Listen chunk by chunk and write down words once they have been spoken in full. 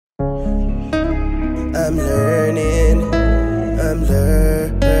I'm learning, I'm learning.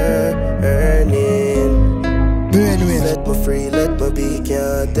 Let me free, let me be,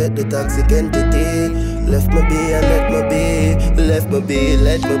 can't take the toxic entity. Left me be and let me be, left me be,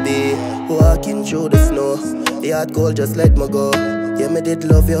 let me be. Walking through the snow, the heart cold, just let me go. Yeah, me did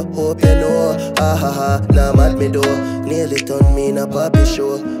love you, hope you know. Ah ha ha, now I'm at me door. Nearly turned me in a puppy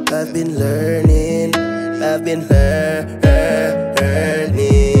show. I've been learning, I've been learning.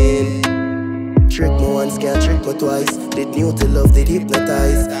 Trick me once, can't trick me twice. Did new to love, did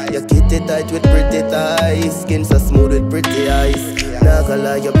hypnotize. You kitty tight with pretty ties. Skin so smooth with pretty eyes. Nah gonna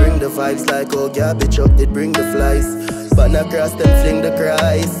lie, you bring the vibes like oh garbage truck did bring the flies. But now cross them fling the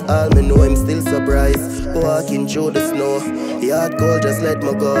cries. All me know I'm still surprised. Walking through the snow, the heart cold, just let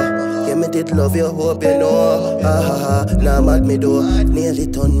me go. Yeah, me did love you, hope you know. Ah ha ha, now I'm at me door. Nearly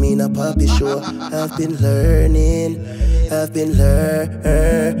turned me in a puppy show. I've been learning, I've been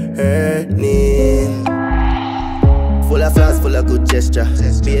learning. Full of flaws, full of good gesture.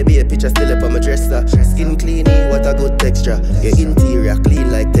 Baby, a picture still up on my dresser. Skin cleany, what a good texture. Your interior clean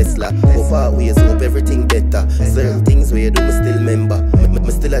like Tesla. Hope always, hope everything better. Certain things where you do, me still remember.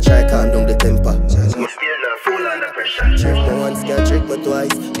 Me still a try calm down the temper. Me still not full under pressure. Trick me once, can't trick me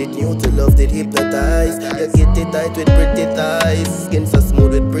twice. Did new to love, did hypnotize. You get it tight with pretty ties. Skin so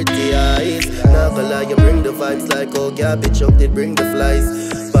smooth with pretty eyes. Now gonna lie, you bring the vibes like oh garbage truck did bring the flies.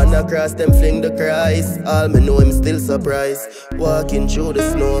 Span across them fling the cries. All me know I'm still surprised. Walking through the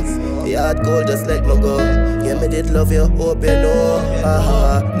snow, the heart cold, just let me go. Yeah, me did love you, hope you know. Ah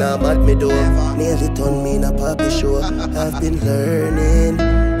ha, now I'm at me door. Nearly turned me in a puppy show. I've been learning,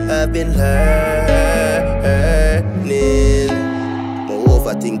 I've been learning. My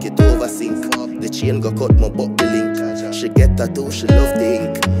overthink it oversink. The chain go cut my butt the link. She get tattoo, she love the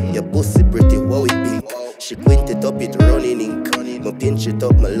ink. Your pussy pretty, wow it pink. She quint it up, it running ink. My pinch it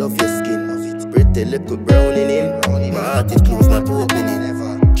up, my love your skin. Pretty little browning in. My heart is closed, not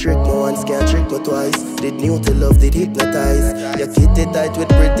opening. Trick me once, can't trick me twice. Did new to love, did hypnotize. You kitty tight with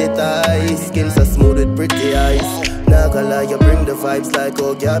pretty ties. Skin so smooth with pretty eyes. Nah gonna lie, you bring the vibes like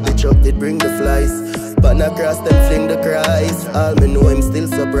oh garbage truck did bring the flies. But now cross them fling the cries. All me know I'm still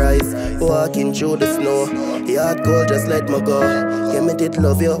surprised. Walking through the snow, the heart cold, just let me go. Yeah, me did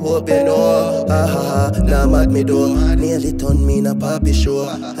love you, hope you know. Ah ha ha, now I'm at me door. Nearly turned me in a puppy show.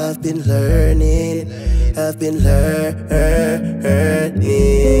 I've been learning, I've been learning.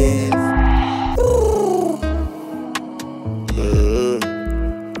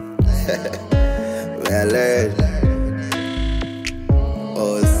 I learned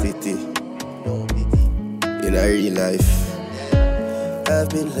all city in a real life. I've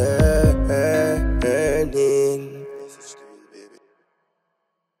been learning.